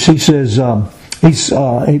Judaizers. He says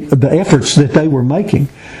the efforts that they were making.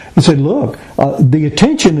 He said, look, the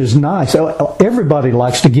attention is nice. Everybody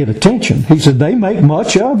likes to get attention. He said, they make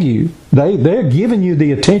much of you. They're giving you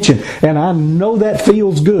the attention. And I know that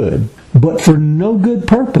feels good. But for no good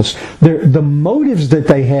purpose. The motives that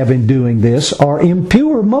they have in doing this are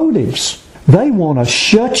impure motives. They want to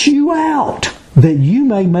shut you out, that you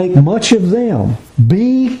may make much of them.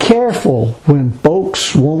 Be careful when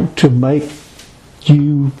folks want to make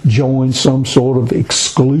you join some sort of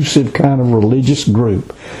exclusive kind of religious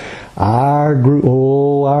group. Our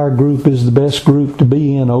group is the best group to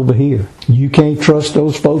be in over here. You can't trust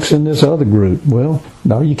those folks in this other group. Well,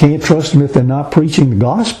 no, you can't trust them if they're not preaching the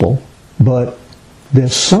gospel. But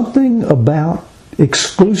there's something about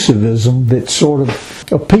exclusivism that sort of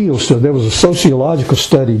appeals to. There was a sociological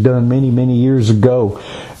study done many, many years ago,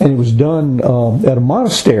 and it was done at a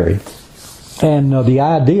monastery. And the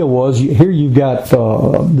idea was, here you've got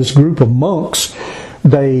this group of monks.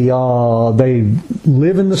 They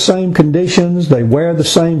live in the same conditions. They wear the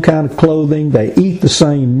same kind of clothing. They eat the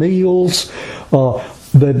same meals.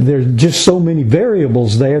 There's just so many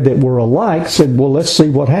variables there that were alike. Said, well, let's see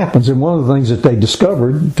what happens. And one of the things that they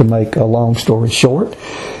discovered, to make a long story short,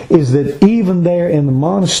 is that even there in the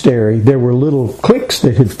monastery, there were little cliques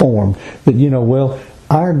that had formed. That,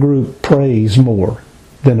 our group prays more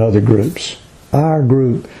than other groups. Our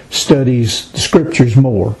group studies the Scriptures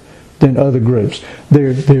more than other groups.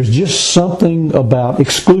 There's just something about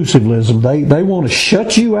exclusivism. They want to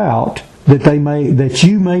shut you out that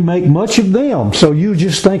you may make much of them. So you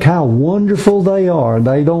just think how wonderful they are.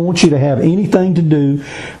 They don't want you to have anything to do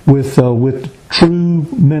with true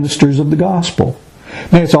ministers of the gospel.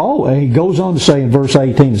 Now he goes on to say in verse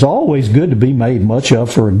 18, it's always good to be made much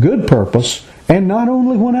of for a good purpose, and not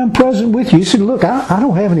only when I'm present with you. He said, look, I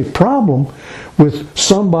don't have any problem with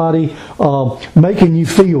somebody making you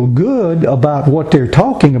feel good about what they're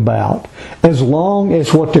talking about, as long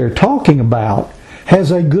as what they're talking about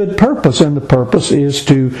has a good purpose, and the purpose is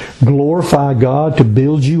to glorify God, to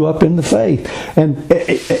build you up in the faith.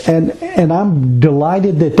 And I'm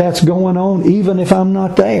delighted that that's going on, even if I'm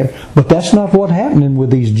not there. But that's not what's happening with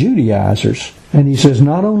these Judaizers. And he says,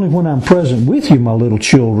 not only when I'm present with you, my little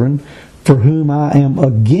children, for whom I am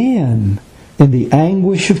again in the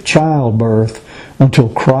anguish of childbirth until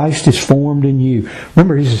Christ is formed in you.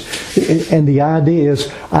 Remember, and the idea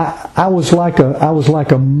is, I was like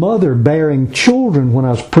a mother bearing children when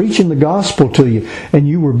I was preaching the gospel to you, and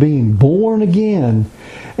you were being born again.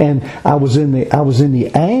 And I was in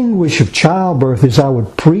the anguish of childbirth as I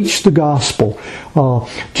would preach the gospel,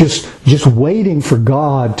 just waiting for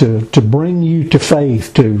God to bring you to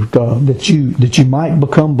faith, that you might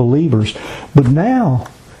become believers. But now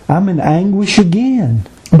I'm in anguish again,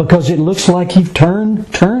 because it looks like you've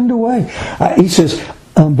turned away. He says,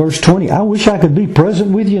 verse 20, I wish I could be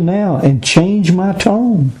present with you now and change my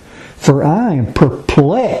tone, for I am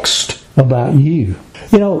perplexed about you.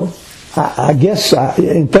 I guess,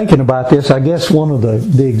 in thinking about this, I guess one of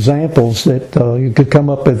the examples that you could come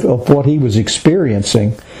up with of what he was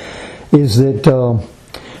experiencing is that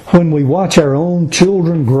when we watch our own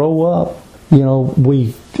children grow up,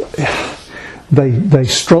 they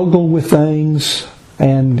struggle with things,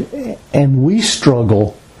 and we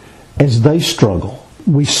struggle as they struggle.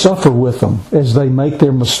 We suffer with them as they make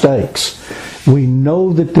their mistakes. We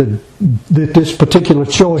know that this particular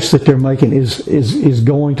choice that they're making is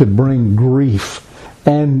going to bring grief.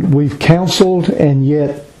 And we've counseled, and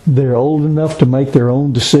yet they're old enough to make their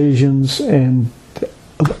own decisions, and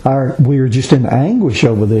we're just in anguish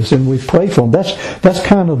over this, and we pray for them. That's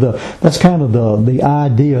kind of the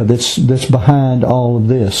idea that's behind all of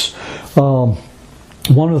this.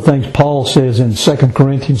 One of the things Paul says in 2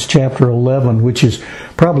 Corinthians chapter 11, which is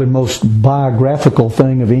probably the most biographical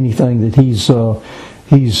thing of anything that he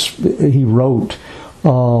wrote,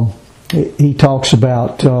 he talks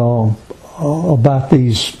about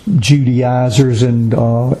these Judaizers and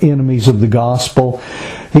enemies of the gospel.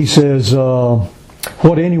 He says,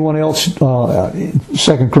 what anyone else, 2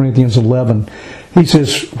 Corinthians 11, he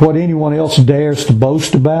says, what anyone else dares to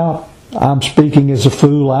boast about, I'm speaking as a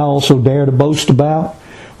fool, I also dare to boast about.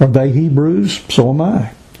 Are they Hebrews? So am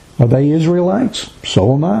I. Are they Israelites?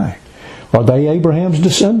 So am I. Are they Abraham's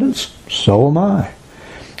descendants? So am I.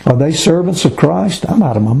 Are they servants of Christ? I'm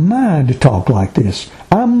out of my mind to talk like this.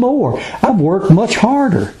 I'm more. I've worked much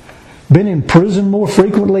harder been in prison more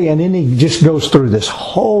frequently, and then he just goes through this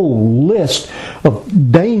whole list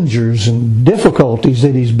of dangers and difficulties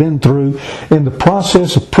that he's been through in the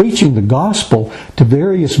process of preaching the gospel to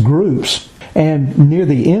various groups. And near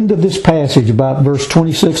the end of this passage, about verse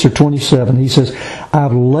 26 or 27, he says,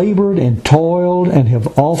 I've labored and toiled and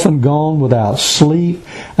have often gone without sleep.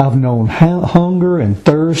 I've known hunger and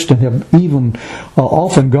thirst and have even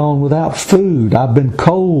often gone without food. I've been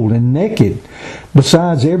cold and naked.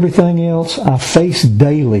 Besides everything else, I face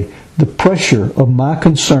daily the pressure of my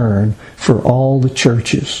concern for all the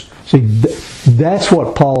churches. See, that's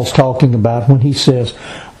what Paul's talking about when he says,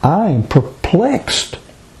 I am perplexed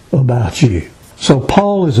about you. So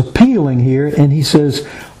Paul is appealing here, and he says,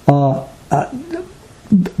 the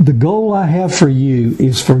goal I have for you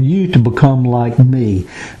is for you to become like me.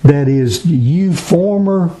 That is, you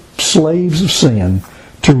former slaves of sin,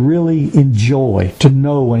 to really enjoy, to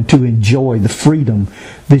know and to enjoy the freedom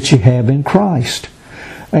that you have in Christ.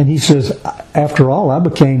 And he says, after all, I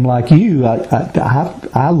became like you.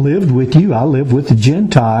 I lived with you. I lived with the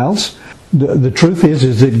Gentiles. The truth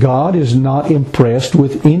is that God is not impressed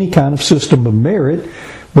with any kind of system of merit,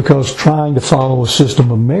 because trying to follow a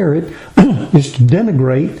system of merit is to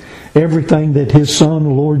denigrate everything that His Son, the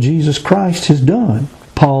Lord Jesus Christ, has done.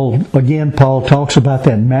 Paul talks about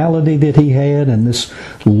that malady that he had and this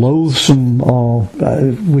loathsome,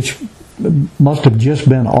 which must have just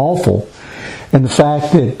been awful, and the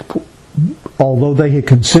fact that although they had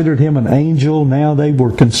considered him an angel, now they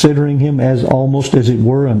were considering him as almost as it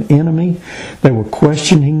were an enemy. They were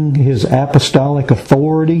questioning his apostolic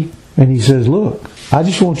authority. And he says, look, I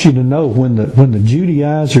just want you to know when the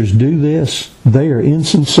Judaizers do this, they are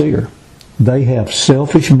insincere. They have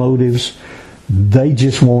selfish motives. They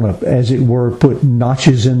just want to, as it were, put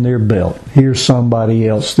notches in their belt. Here's somebody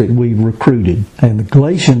else that we've recruited. And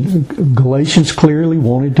the Galatians clearly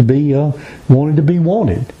wanted to be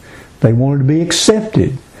wanted. They wanted to be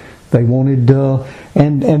accepted. They wanted,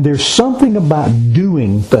 and there's something about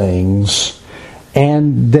doing things,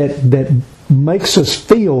 and that makes us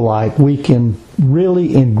feel like we can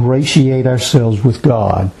really ingratiate ourselves with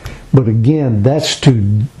God. But again, that's to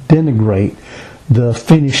denigrate the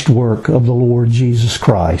finished work of the Lord Jesus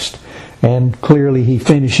Christ. And clearly he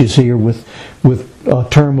finishes here with a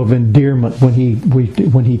term of endearment when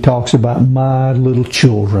he talks about my little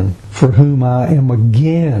children, for whom I am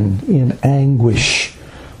again in anguish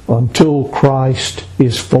until Christ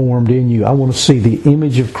is formed in you. I want to see the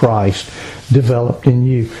image of Christ developed in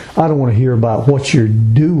you. I don't want to hear about what you're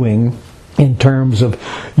doing in terms of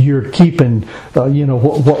you're keeping,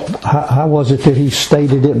 how was it that he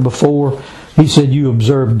stated it before? He said you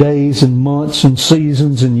observe days and months and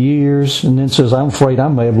seasons and years, and then says, I'm afraid I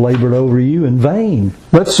may have labored over you in vain.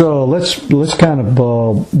 Let's kind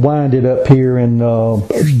of wind it up here and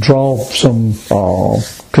draw some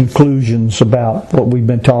conclusions about what we've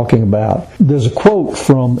been talking about. There's a quote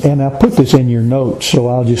from, and I put this in your notes, so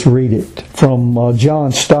I'll just read it, from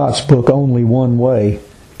John Stott's book, Only One Way.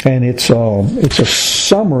 And it's a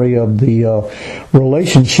summary of the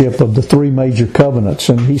relationship of the three major covenants.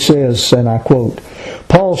 And he says, and I quote,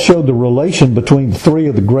 Paul showed the relation between three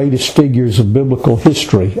of the greatest figures of biblical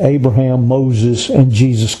history, Abraham, Moses, and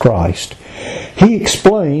Jesus Christ. He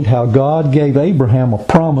explained how God gave Abraham a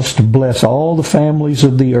promise to bless all the families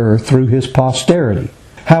of the earth through his posterity.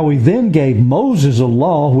 How he then gave Moses a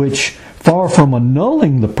law which, far from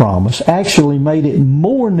annulling the promise, actually made it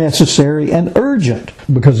more necessary and urgent,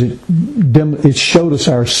 because it showed us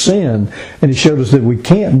our sin, and it showed us that we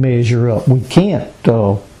can't measure up, we can't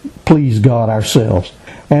please God ourselves,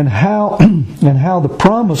 and how the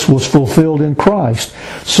promise was fulfilled in Christ,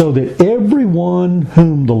 so that everyone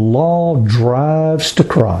whom the law drives to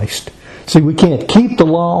Christ. See, we can't keep the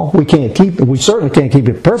law. We certainly can't keep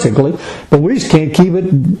it perfectly, but we just can't keep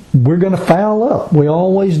it. We're going to foul up. We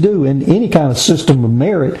always do in any kind of system of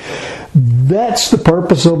merit. That's the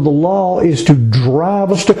purpose of the law, is to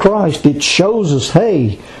drive us to Christ. It shows us,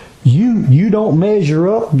 hey, you don't measure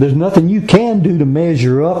up. There's nothing you can do to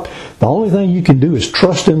measure up. The only thing you can do is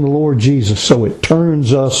trust in the Lord Jesus. So it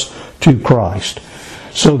turns us to Christ,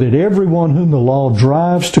 so that everyone whom the law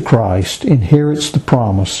drives to Christ inherits the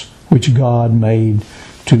promise which God made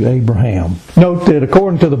to Abraham. Note that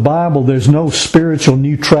according to the Bible, there's no spiritual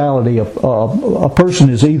neutrality. A person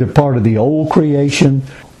is either part of the old creation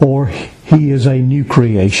or he is a new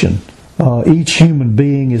creation. Each human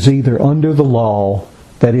being is either under the law,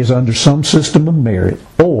 that is under some system of merit,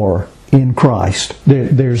 or in Christ.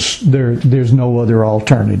 There's no other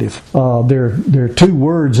alternative. There are two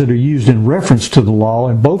words that are used in reference to the law,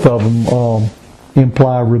 and both of them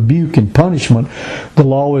imply rebuke and punishment. The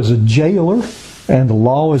law is a jailer, And the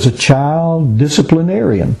law is a child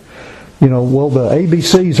disciplinarian. The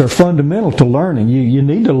ABCs are fundamental to learning. You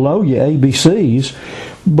need to know your ABCs.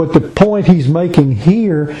 But the point he's making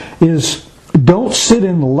here is, don't sit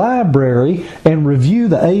in the library and review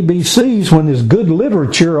the ABCs when there's good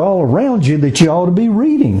literature all around you that you ought to be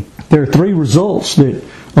reading. There are 3 results that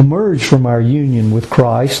emerge from our union with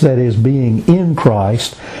Christ, that is, being in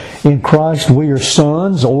Christ. In Christ we are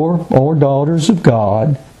sons or daughters of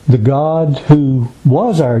God. The God who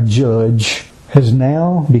was our judge has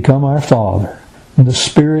now become our Father. And the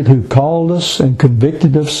Spirit who called us and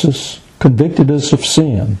convicted us of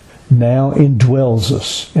sin now indwells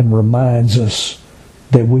us and reminds us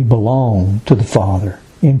that we belong to the Father.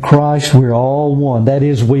 In Christ we're all one. That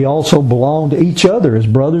is, we also belong to each other as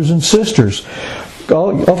brothers and sisters.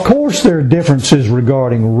 Of course there are differences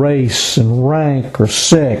regarding race and rank or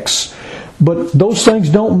sex, but those things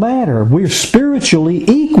don't matter. We're spiritually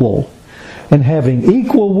equal, and having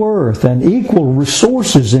equal worth and equal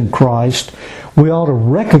resources in Christ, we ought to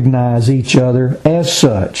recognize each other as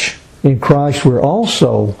such. In Christ we're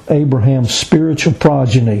also Abraham's spiritual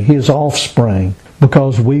progeny, his offspring,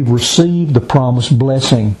 because we've received the promised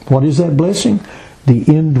blessing. What is that blessing? The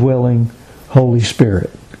indwelling Holy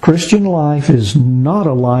Spirit. The Christian life is not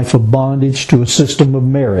a life of bondage to a system of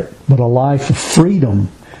merit, but a life of freedom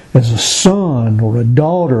as a son or a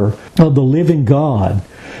daughter of the living God.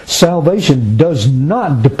 Salvation does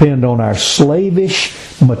not depend on our slavish,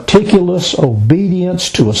 meticulous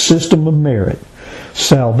obedience to a system of merit.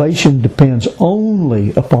 Salvation depends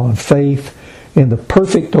only upon faith in the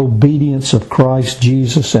perfect obedience of Christ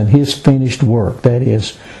Jesus and His finished work. That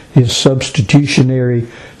is, His substitutionary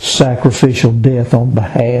sacrificial death on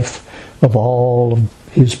behalf of all of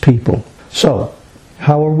His people. So,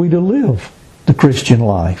 how are we to live the Christian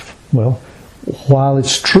life? Well, while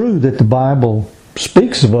it's true that the Bible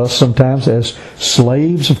speaks of us sometimes as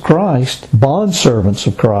slaves of Christ, bondservants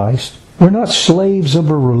of Christ, we're not slaves of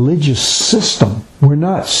a religious system. We're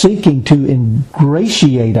not seeking to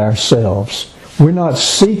ingratiate ourselves. We're not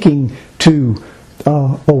seeking to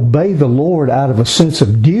obey the Lord out of a sense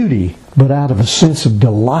of duty, but out of a sense of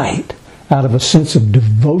delight, out of a sense of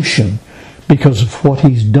devotion because of what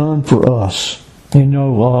He's done for us.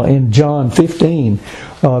 In John 15,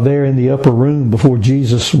 there in the upper room before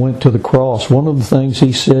Jesus went to the cross, one of the things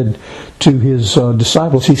He said to His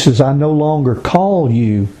disciples, He says, I no longer call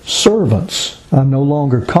you servants. I no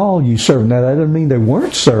longer call you servants. Now that doesn't mean they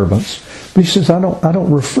weren't servants, but He says, I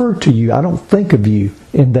don't refer to you. I don't think of you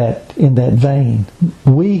in that vein.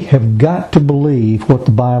 We have got to believe what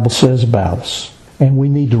the Bible says about us, and we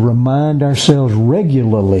need to remind ourselves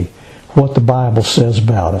regularly what the Bible says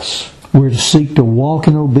about us. We're to seek to walk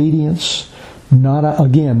in obedience, not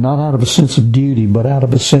out of a sense of duty, but out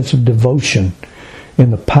of a sense of devotion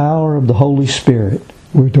in the power of the Holy Spirit.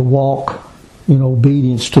 We're to walk in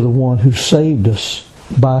obedience to the one who saved us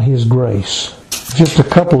by His grace. Just a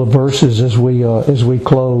couple of verses as we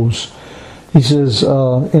close. He says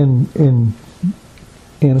in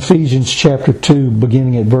Ephesians chapter 2,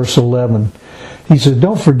 beginning at verse 11, he says,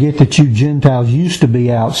 don't forget that you Gentiles used to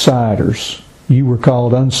be outsiders. You were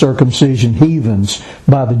called uncircumcision heathens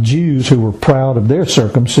by the Jews who were proud of their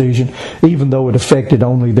circumcision, even though it affected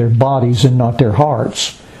only their bodies and not their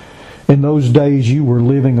hearts. In those days you were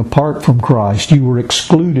living apart from Christ. You were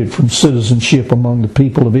excluded from citizenship among the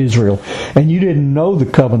people of Israel. And you didn't know the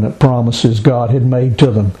covenant promises God had made to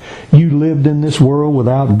them. You lived in this world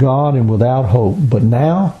without God and without hope. But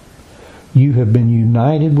now you have been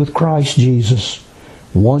united with Christ Jesus.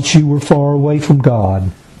 Once you were far away from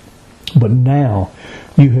God, but now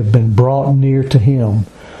you have been brought near to Him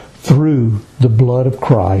through the blood of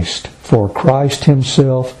Christ. For Christ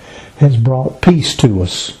Himself has brought peace to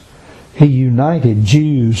us. He united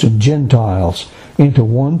Jews and Gentiles into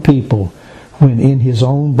one people when in His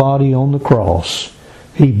own body on the cross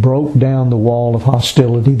He broke down the wall of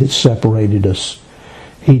hostility that separated us.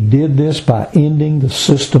 He did this by ending the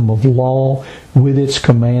system of law with its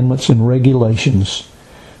commandments and regulations.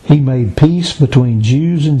 He made peace between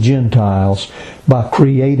Jews and Gentiles by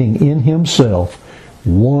creating in Himself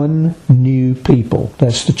one new people.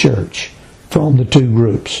 That's the church. From the two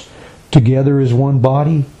groups. Together as one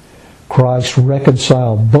body, Christ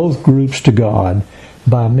reconciled both groups to God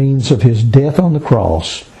by means of His death on the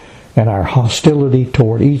cross, and our hostility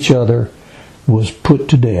toward each other was put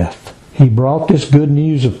to death. He brought this good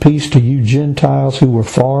news of peace to you Gentiles who were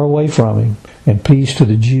far away from Him, and peace to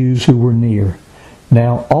the Jews who were near.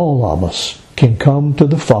 Now all of us can come to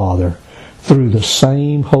the Father through the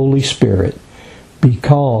same Holy Spirit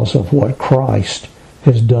because of what Christ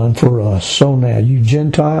has done for us. So now, you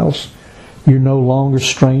Gentiles, You're no longer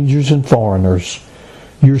strangers and foreigners.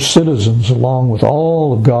 You're citizens along with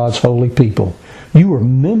all of God's holy people. You are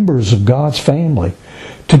members of God's family.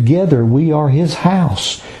 Together we are His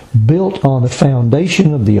house, built on the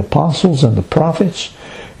foundation of the apostles and the prophets,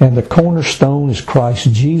 and the cornerstone is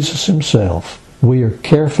Christ Jesus Himself. We are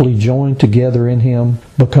carefully joined together in Him,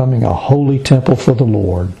 becoming a holy temple for the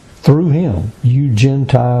Lord. Through Him, you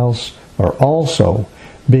Gentiles are also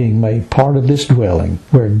being made part of this dwelling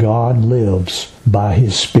where God lives by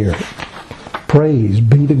His Spirit. Praise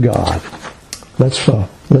be to God. Let's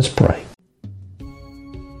pray.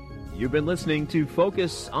 You've been listening to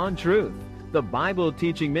Focus on Truth, the Bible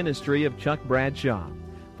teaching ministry of Chuck Bradshaw.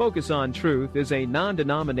 Focus on Truth is a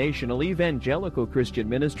non-denominational evangelical Christian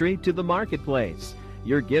ministry to the marketplace.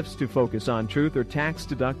 Your gifts to Focus on Truth are tax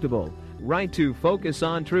deductible. Write to Focus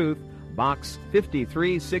on Truth, Box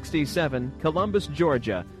 5367, Columbus,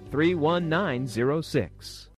 Georgia 31906.